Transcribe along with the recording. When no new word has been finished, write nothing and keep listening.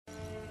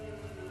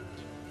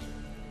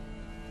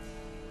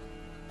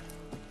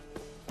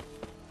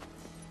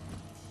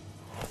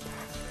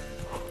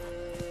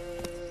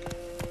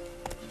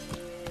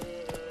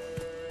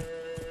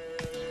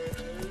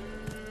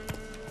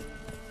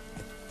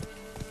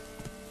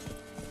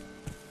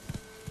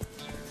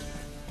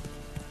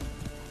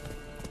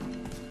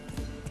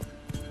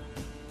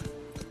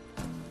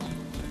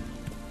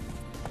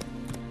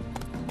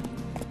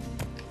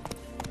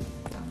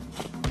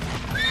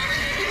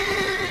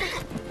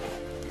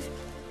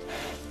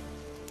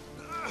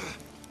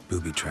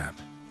Booby trap.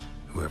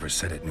 Whoever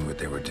set it knew what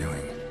they were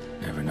doing.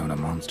 Never known a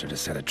monster to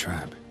set a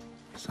trap.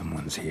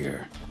 Someone's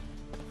here.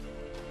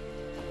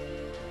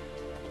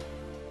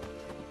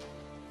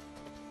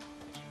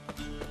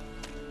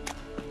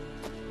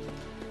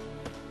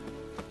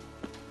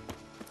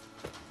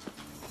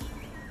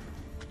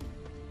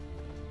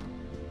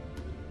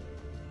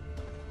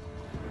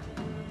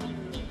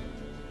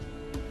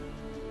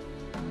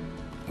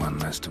 One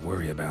less to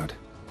worry about.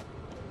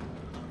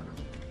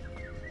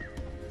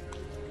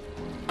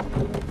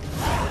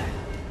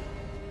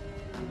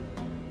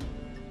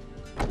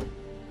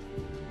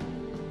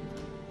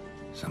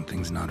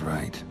 Something's not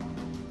right.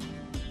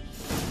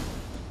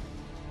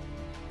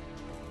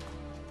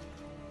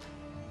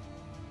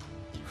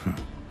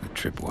 A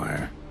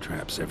tripwire.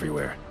 Traps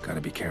everywhere. Gotta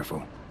be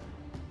careful.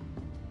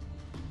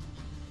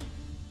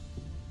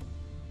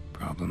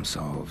 Problem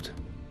solved.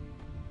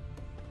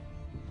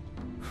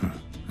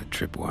 A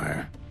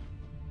tripwire.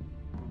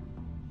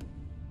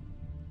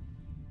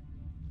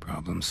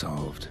 Problem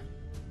solved.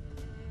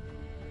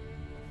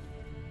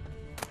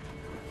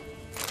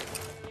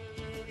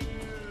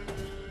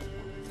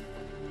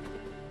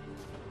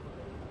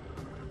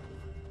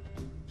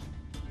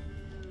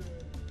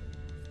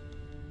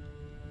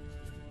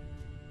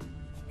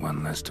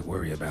 One less to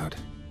worry about.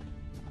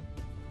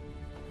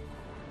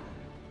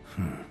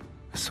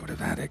 A sort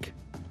of attic.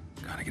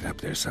 Gotta get up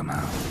there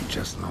somehow.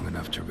 Just long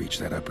enough to reach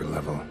that upper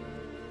level.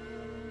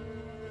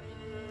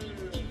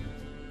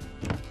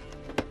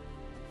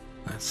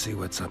 Let's see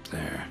what's up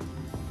there.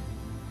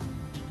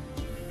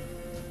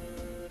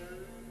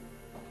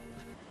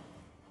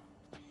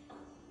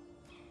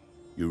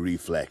 Your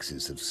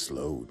reflexes have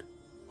slowed.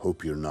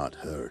 Hope you're not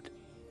hurt.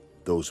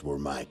 Those were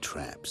my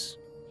traps.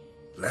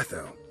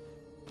 Letho.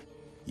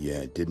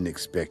 Yeah, didn't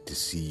expect to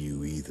see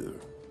you either.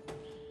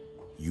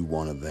 You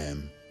one of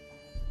them?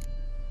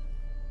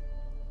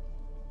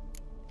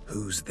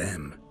 Who's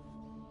them?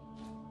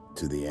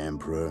 To the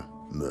Emperor,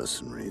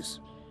 mercenaries.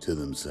 To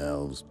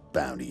themselves,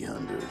 bounty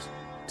hunters.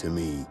 To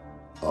me,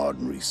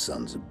 ordinary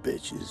sons of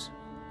bitches.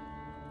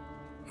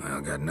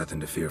 Well, got nothing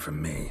to fear from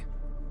me.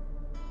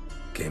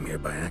 Came here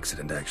by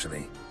accident,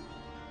 actually.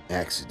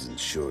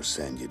 Accidents sure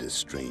send you to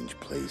strange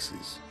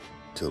places.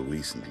 Till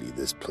recently,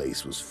 this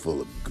place was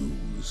full of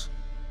ghouls.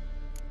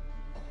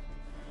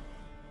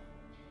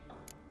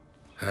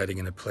 Hiding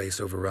in a place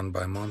overrun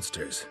by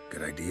monsters.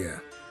 Good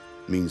idea.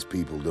 Means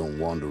people don't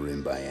wander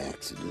in by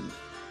accident.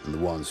 And the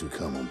ones who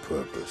come on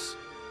purpose,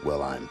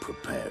 well, I'm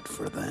prepared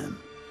for them.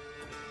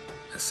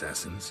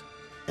 Assassins?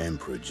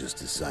 Emperor just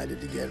decided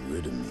to get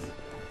rid of me.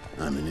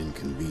 I'm an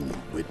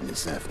inconvenient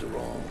witness after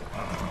all.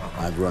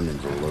 I've run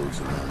into loads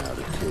who know how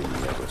to kill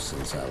me ever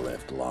since I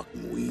left Loch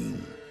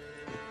Ween.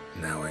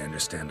 Now I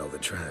understand all the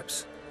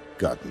traps.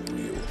 Gotten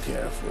real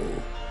careful.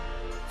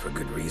 For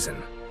good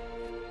reason.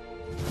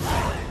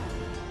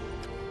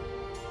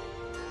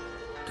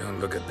 Don't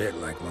look a bit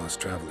like lost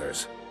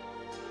travelers.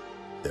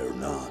 They're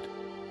not.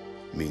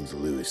 Means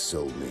Lewis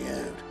sold me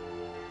out.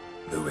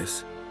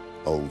 Lewis?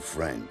 Old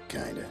friend,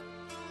 kinda.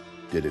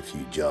 Did a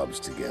few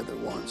jobs together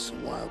once a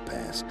while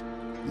past.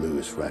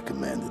 Lewis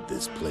recommended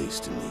this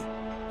place to me.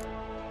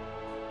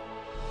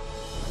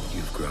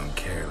 You've grown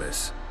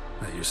careless.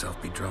 Let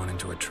yourself be drawn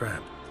into a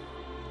trap.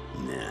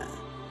 Nah.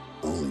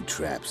 Only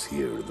traps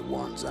here are the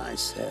ones I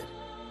set.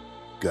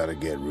 Gotta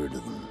get rid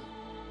of them.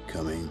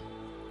 Coming?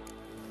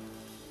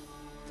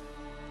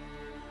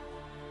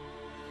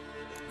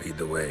 Lead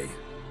the way.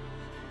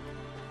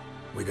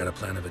 We got a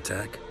plan of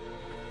attack?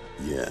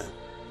 Yeah.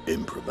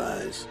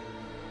 Improvise.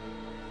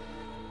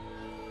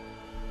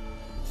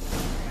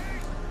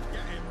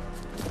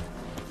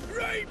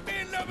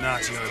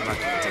 Not your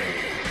lucky day.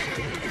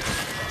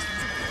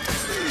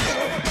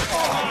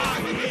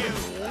 You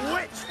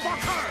witch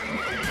fucker!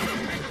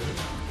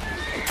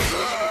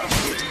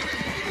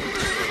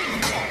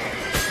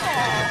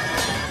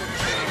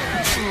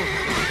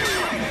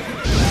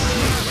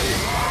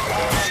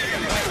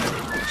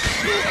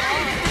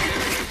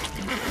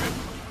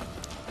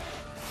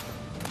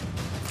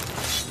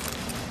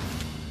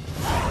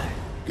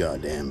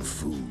 Goddamn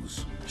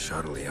fools.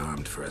 Shoddily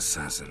armed for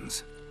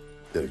assassins.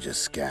 They're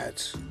just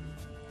scats.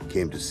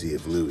 Came to see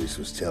if Lewis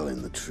was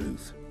telling the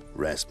truth.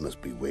 Rest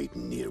must be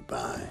waiting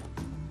nearby.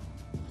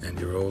 And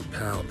your old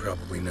pal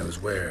probably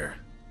knows where.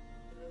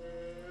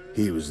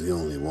 He was the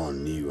only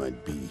one knew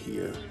I'd be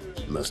here.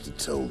 Must have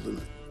told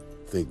him.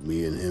 Think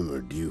me and him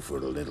are due for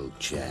a little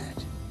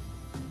chat.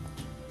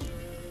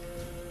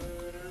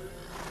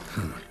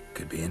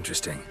 Could be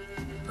interesting.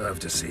 Love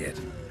to see it.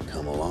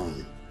 Come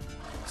along.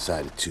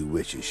 Sight of two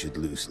witches should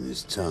loosen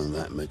his tongue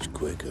that much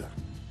quicker.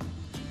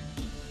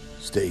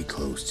 Stay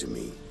close to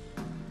me.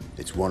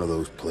 It's one of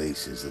those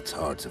places that's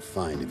hard to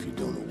find if you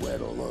don't know where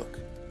to look.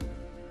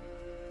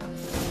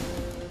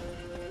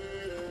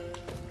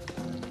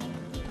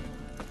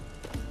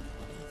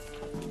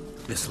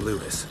 Miss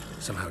Lewis.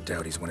 Somehow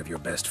doubt he's one of your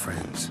best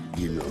friends.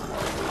 You know how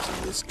it is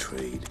in this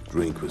trade.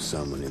 Drink with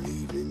someone in the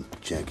evening,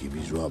 check if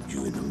he's robbed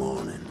you in the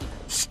morning.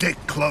 Stick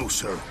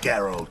closer,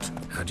 Geralt.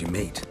 How'd you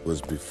meet? Was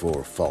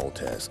before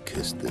Foltest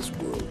kissed this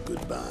world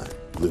goodbye.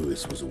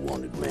 Lewis was a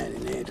wanted man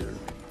in Aedirn.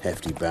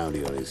 Hefty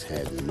bounty on his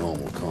head and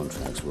normal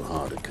contracts were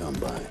hard to come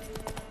by.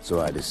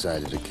 So I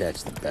decided to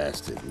catch the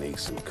bastard and make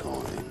some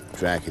coin.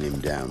 Tracking him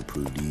down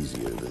proved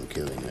easier than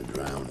killing a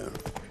drowner.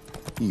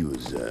 He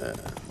was,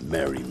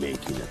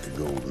 merrymaking at the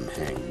Golden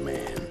Hanged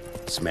Man,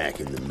 smack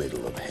in the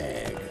middle of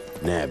Hag.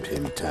 Nabbed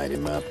him, tied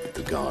him up, but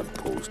the guard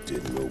post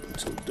didn't open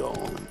till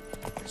dawn.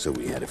 So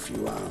we had a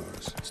few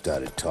hours.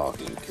 Started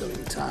talking,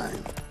 killing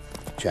time.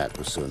 Chat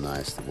was so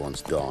nice that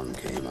once dawn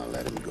came, I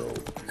let him go.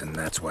 And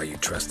that's why you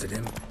trusted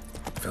him?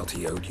 Felt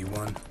he owed you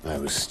one? I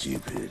was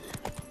stupid.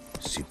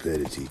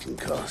 Stupidity can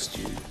cost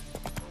you,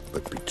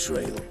 but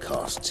betrayal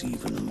costs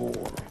even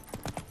more.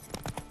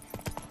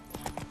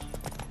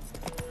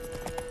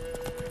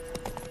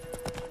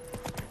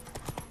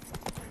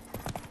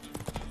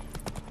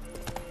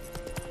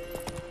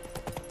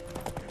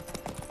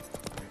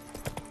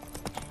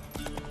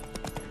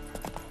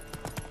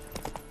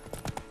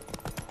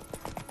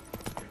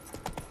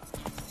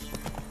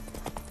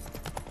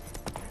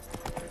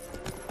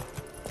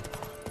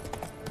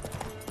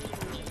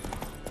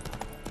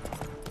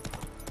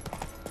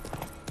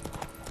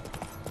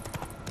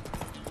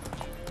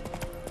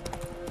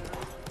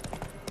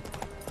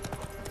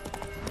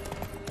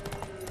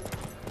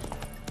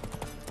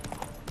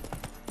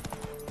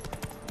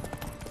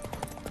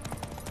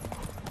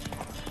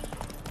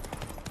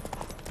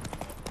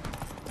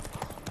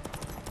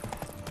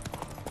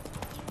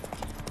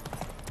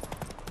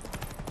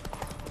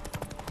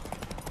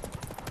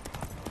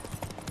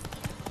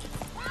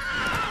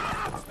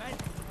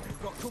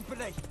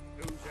 Company.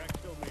 Who's that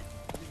coming?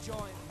 The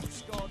giant with the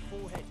scarred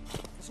forehead.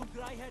 There's some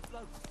grey-haired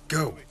bloke.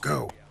 Go,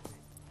 go.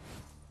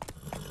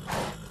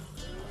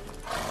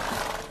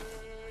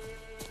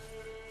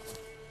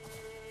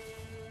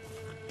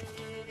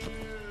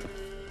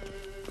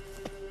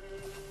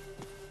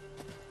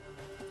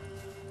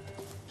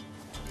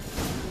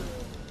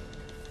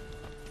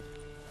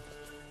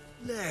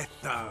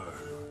 Letho.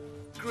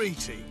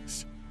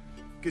 Greetings.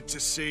 Good to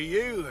see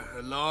you,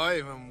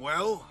 alive and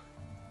well.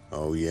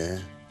 Oh, yeah?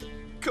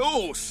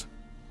 Course!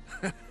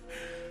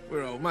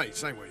 We're old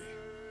mates, ain't we?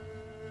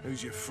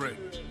 Who's your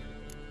friend?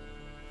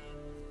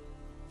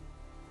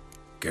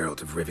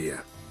 Geralt of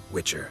Rivia,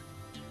 Witcher.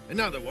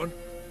 Another one?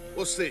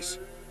 What's this?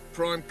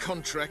 Prime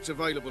contract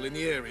available in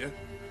the area?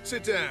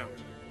 Sit down.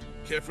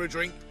 Care for a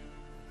drink?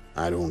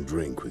 I don't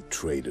drink with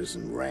traitors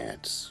and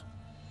rats.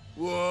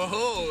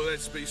 Whoa,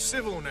 let's be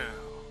civil now.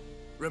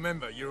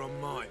 Remember, you're on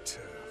my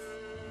turf.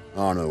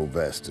 Arno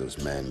Vestor's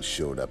men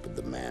showed up at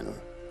the manor.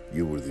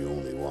 You were the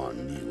only one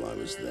who knew I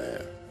was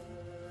there.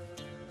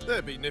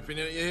 They'll be nipping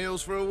at your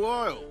heels for a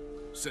while.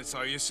 Said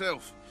so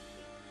yourself.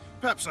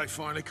 Perhaps they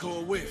finally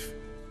caught a whiff.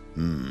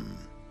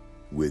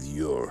 With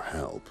your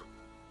help.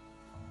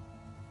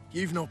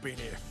 You've not been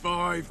here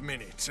 5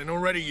 minutes, and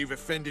already you've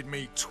offended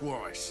me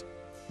twice.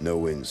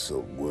 No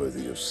insult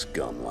worthy of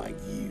scum like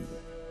you.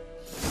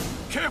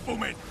 Careful,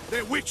 men!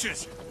 They're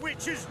witches!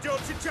 Witches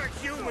don't attack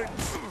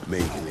humans.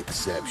 Make an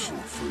exception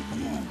for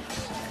you.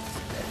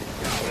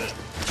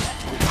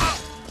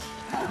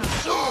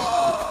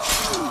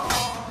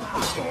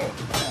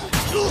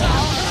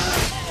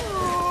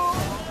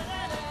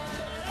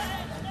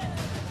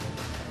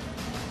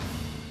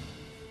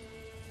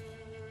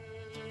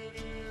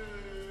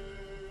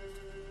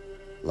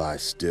 Lie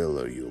still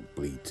or you'll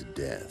bleed to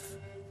death.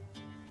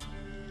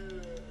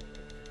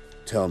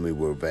 Tell me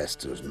where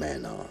Vestor's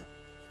men are.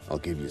 I'll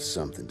give you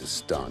something to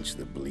staunch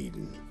the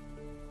bleeding.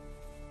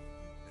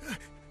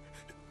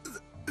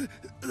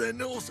 They're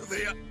north of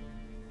here.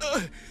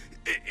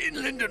 In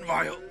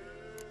Lindenvale.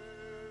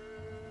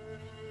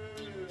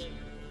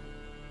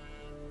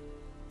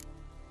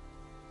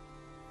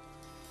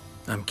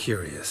 I'm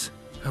curious.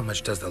 How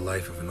much does the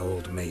life of an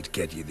old mate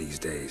get you these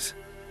days?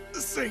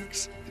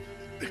 Sinks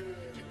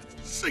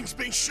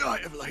been shy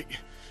of late.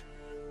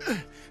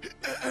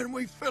 And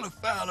we fell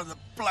afoul of the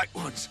Black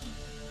Ones.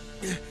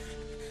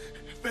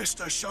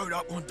 Vestor showed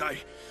up one day,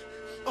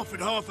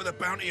 offered half of the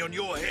bounty on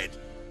your head,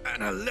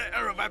 and a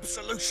letter of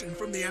absolution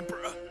from the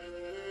Emperor.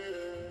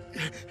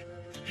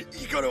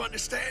 You got to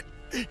understand,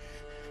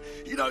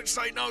 you don't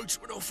say no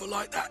to an offer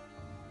like that.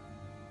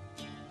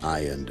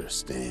 I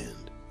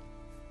understand.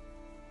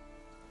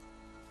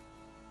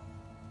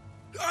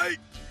 Hey,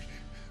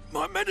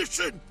 my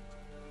medicine!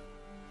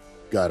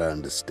 Gotta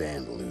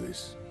understand,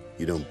 Lewis.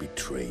 You don't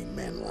betray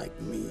men like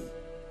me.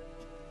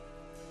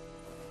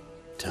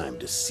 Time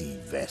to see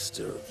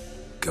Vestor.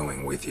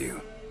 Going with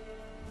you.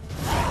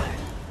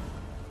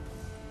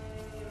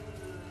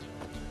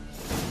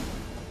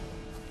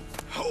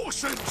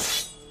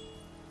 Horses!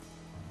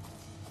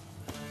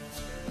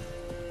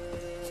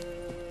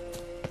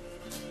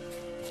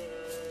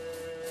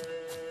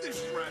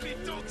 This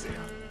rabid dog's here!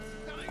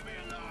 Don't leave me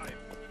alive!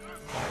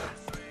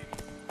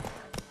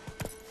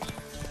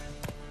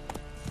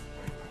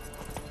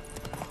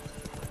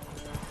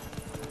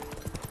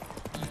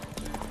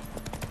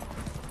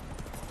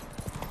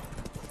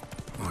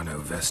 Arno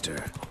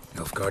Vestor.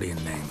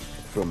 Nilfgaardian name.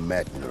 From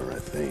Metner, I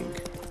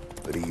think.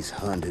 But he's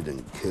hunted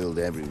and killed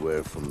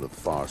everywhere from the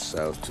far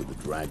south to the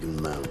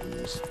Dragon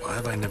Mountains. Why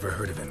have I never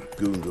heard of him?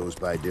 Goon goes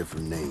by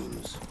different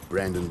names.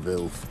 Brandon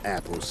Vilf,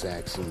 Apple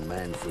Saxon,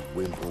 Manfred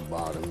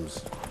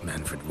Wimplebottoms.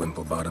 Manfred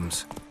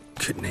Wimplebottoms?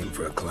 Good name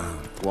for a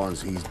clown.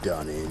 Ones he's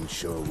done in,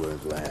 sure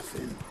worth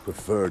laughing.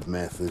 Preferred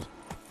method,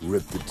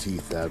 rip the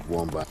teeth out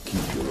one by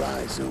keep your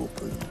eyes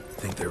open.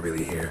 Think they're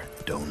really here?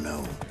 Don't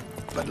know.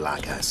 But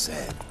like I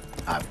said,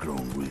 I've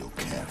grown real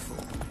careful.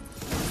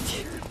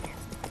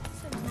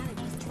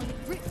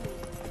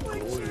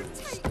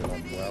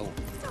 Well,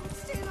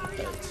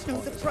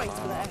 No, the price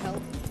for their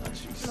help.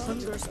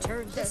 Hunger's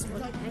turned this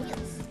one.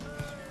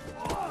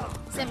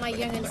 Sent my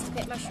young'uns to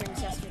pick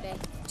mushrooms yesterday.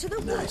 To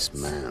the Nice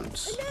woods.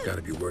 mounts.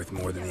 Gotta be worth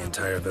more than the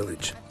entire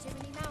village. Too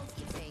many mouths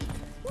to feed.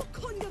 What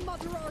kind of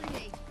mother are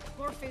you?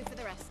 More food for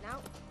the rest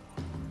now.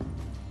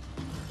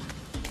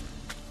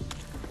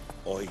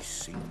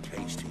 ice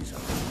encased his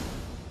arm.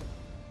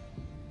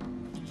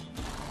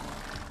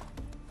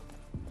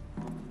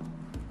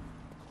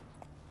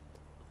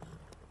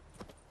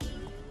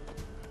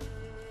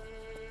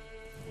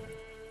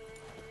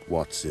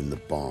 What's in the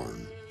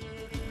barn?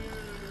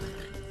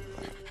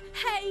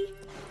 Hey!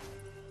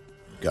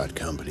 Got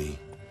company?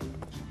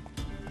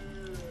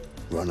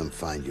 Run and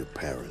find your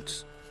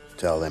parents.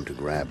 Tell them to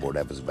grab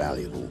whatever's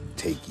valuable,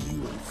 take you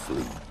and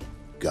flee.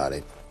 Got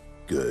it?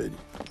 Good.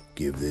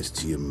 Give this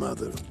to your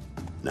mother.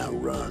 Now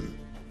run.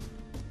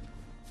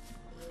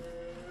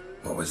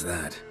 What was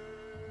that?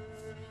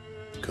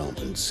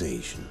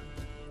 Compensation.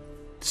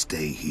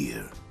 Stay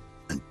here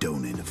and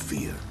don't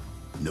interfere,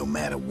 no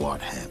matter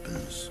what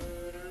happens.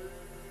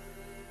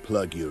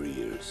 Plug your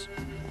ears.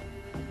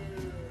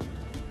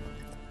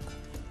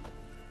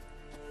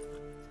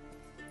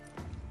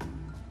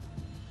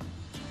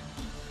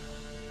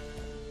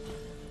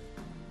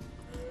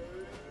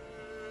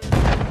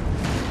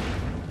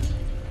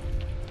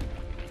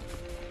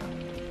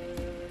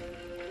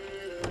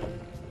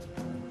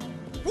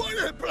 What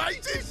the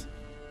blazes?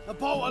 A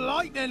bolt of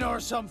lightning or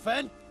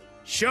something?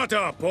 Shut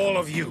up, all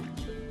of you!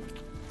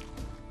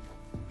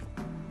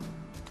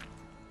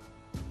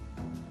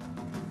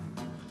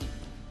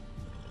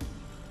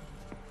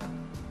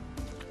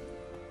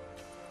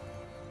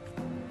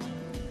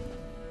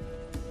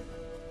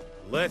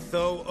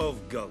 Letho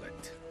of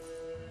Gullet.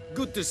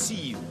 Good to see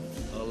you,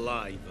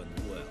 alive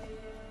and well.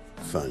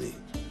 Funny.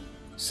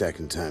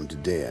 Second time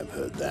today I've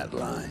heard that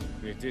lie.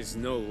 It is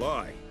no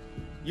lie.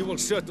 You will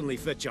certainly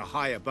fetch a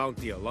higher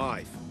bounty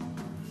alive.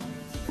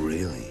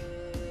 Really?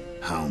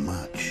 How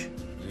much?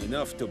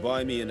 Enough to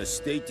buy me an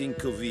estate in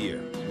Kovir,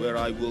 where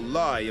I will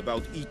lie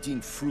about eating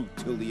fruit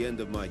till the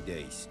end of my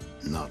days.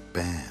 Not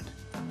bad.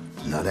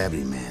 Not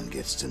every man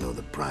gets to know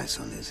the price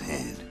on his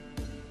head.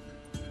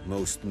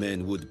 Most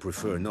men would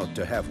prefer not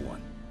to have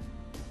one.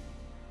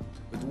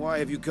 But why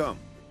have you come?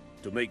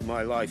 To make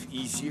my life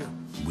easier?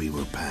 We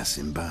were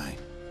passing by.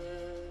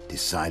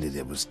 Decided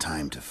it was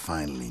time to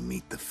finally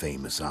meet the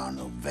famous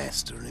Arno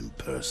Vester in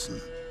person.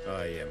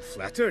 I am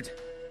flattered.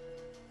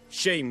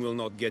 Shame we'll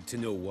not get to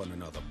know one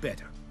another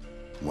better.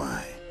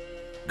 Why?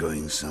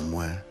 Going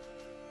somewhere?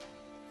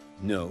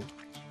 No,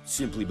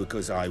 simply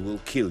because I will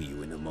kill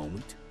you in a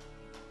moment.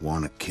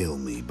 Wanna kill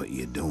me, but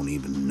you don't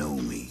even know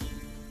me.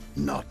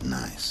 Not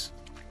nice.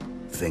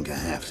 Think I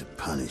have to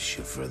punish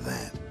you for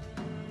that.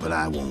 But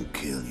I won't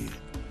kill you.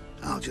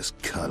 I'll just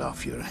cut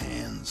off your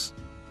hands.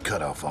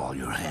 Cut off all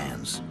your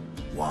hands.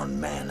 One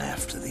man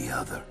after the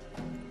other.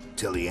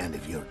 Till the end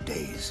of your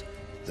days,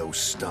 those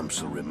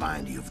stumps will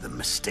remind you of the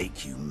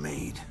mistake you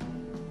made.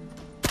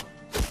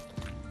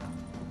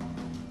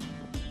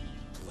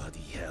 Bloody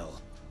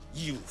hell.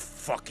 You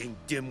fucking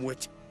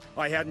dimwit.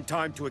 I hadn't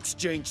time to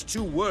exchange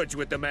 2 words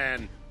with the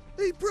man.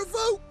 He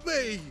provoked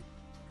me!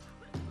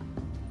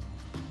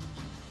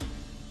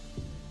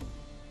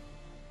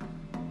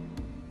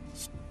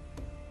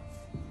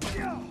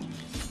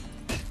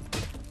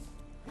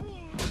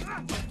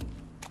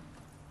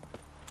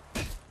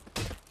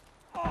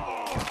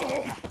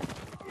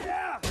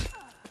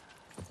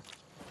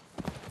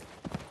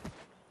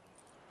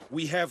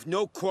 We have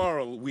no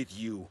quarrel with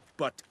you,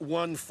 but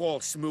one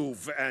false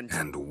move and...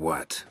 And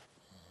what?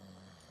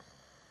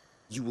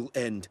 you will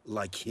end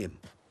like him.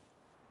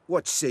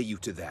 What say you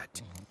to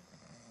that?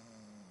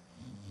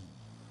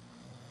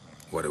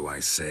 What do I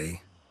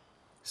say?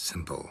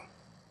 Simple.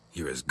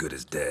 You're as good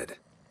as dead.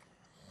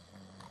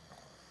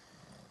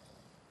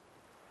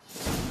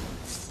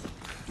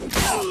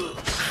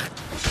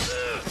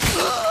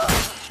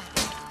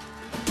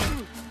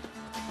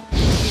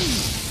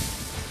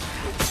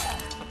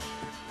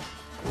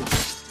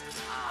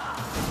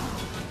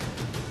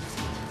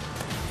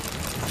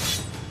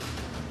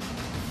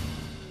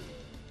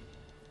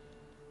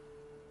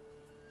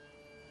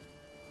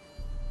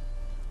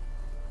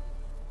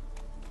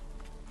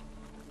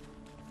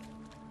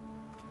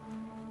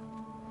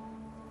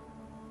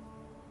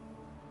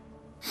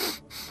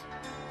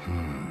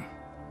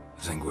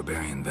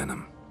 Sanguibarian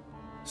venom.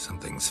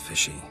 Something's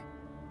fishy.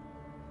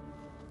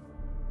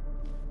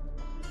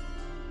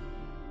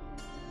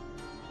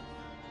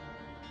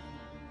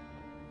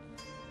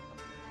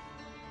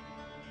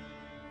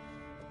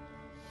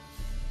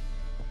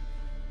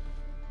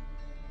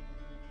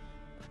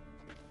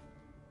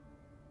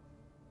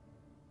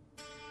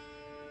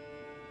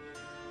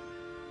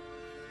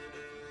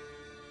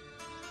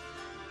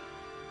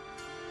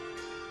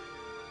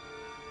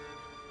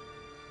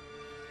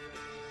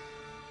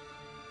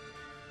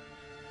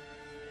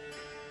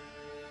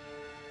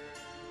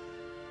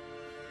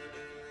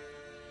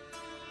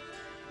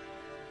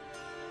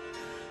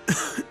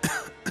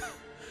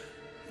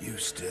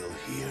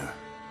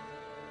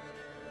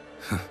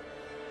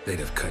 They'd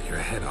have cut your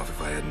head off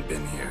if I hadn't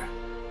been here.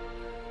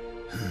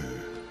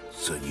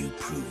 So you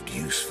proved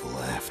useful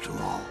after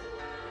all.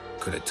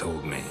 Could have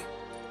told me.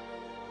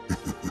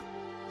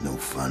 No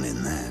fun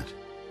in that.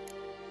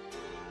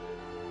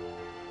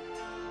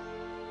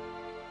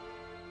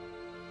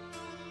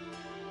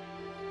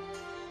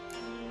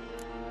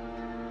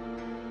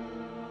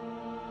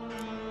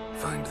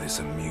 Find this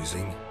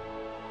amusing?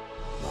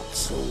 Not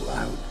so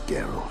loud,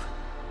 Geralt.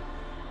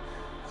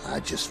 I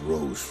just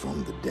rose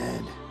from the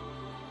dead.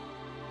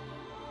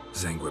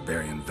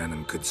 Zanguibarian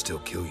venom could still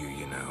kill you,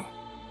 you know.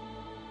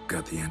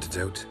 Got the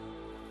antidote?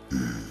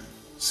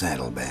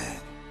 Saddlebag.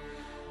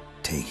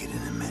 Take it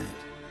in a minute.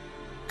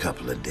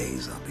 Couple of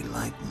days I'll be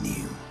like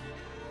new.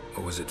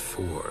 What was it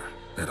for,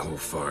 that whole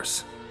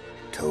farce?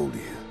 Told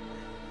you.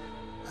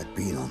 I'd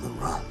been on the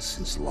run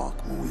since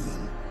Loch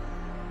Muin.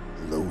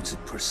 Loads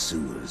of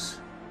pursuers.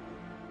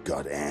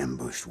 Got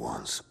ambushed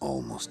once,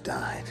 almost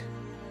died.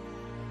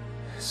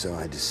 So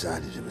I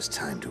decided it was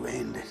time to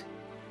end it.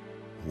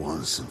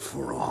 Once and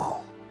for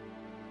all.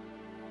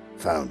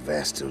 Found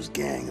Vasto's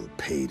gang and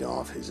paid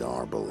off his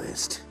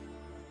arbalist.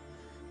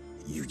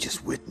 You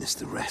just witnessed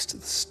the rest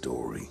of the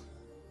story.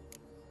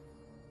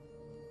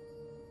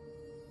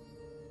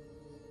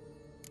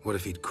 What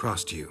if he'd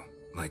crossed you,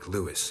 like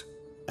Lewis?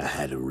 I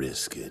had to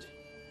risk it.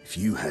 If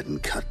you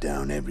hadn't cut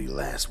down every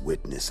last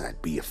witness,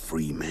 I'd be a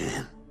free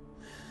man.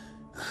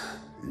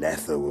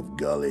 Letho of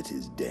Gullet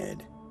is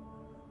dead.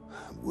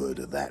 Word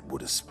of that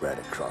would have spread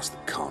across the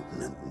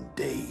continent in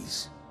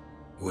days.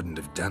 Wouldn't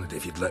have done it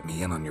if you'd let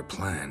me in on your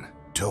plan.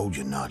 Told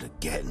you not to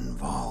get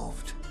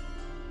involved.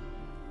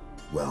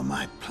 Well,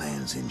 my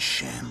plan's in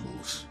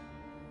shambles.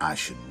 I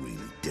should really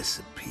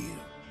disappear.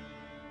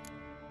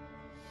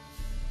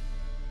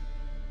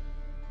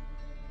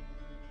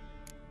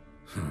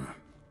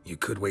 You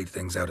could wait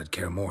things out at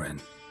Kaer Morhen.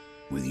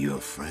 With your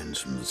friends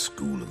from the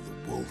School of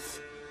the Wolf.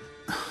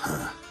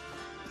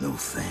 No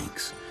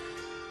thanks.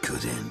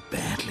 Could end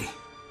badly.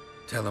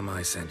 Tell them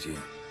I sent you.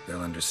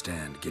 They'll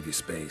understand, give you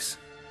space.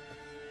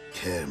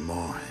 Kaer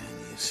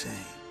Morhen, you say?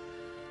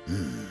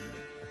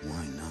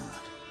 Why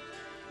not?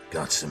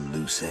 Got some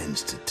loose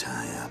ends to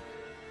tie up,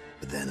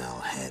 but then I'll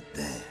head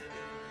there.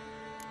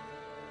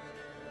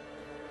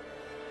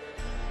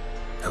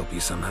 Help you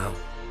somehow?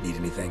 Need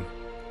anything?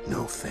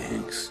 No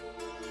thanks.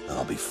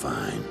 I'll be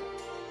fine.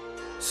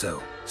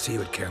 So, see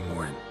you at Kaer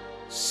Morhen.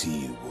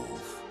 See you,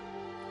 Wolf.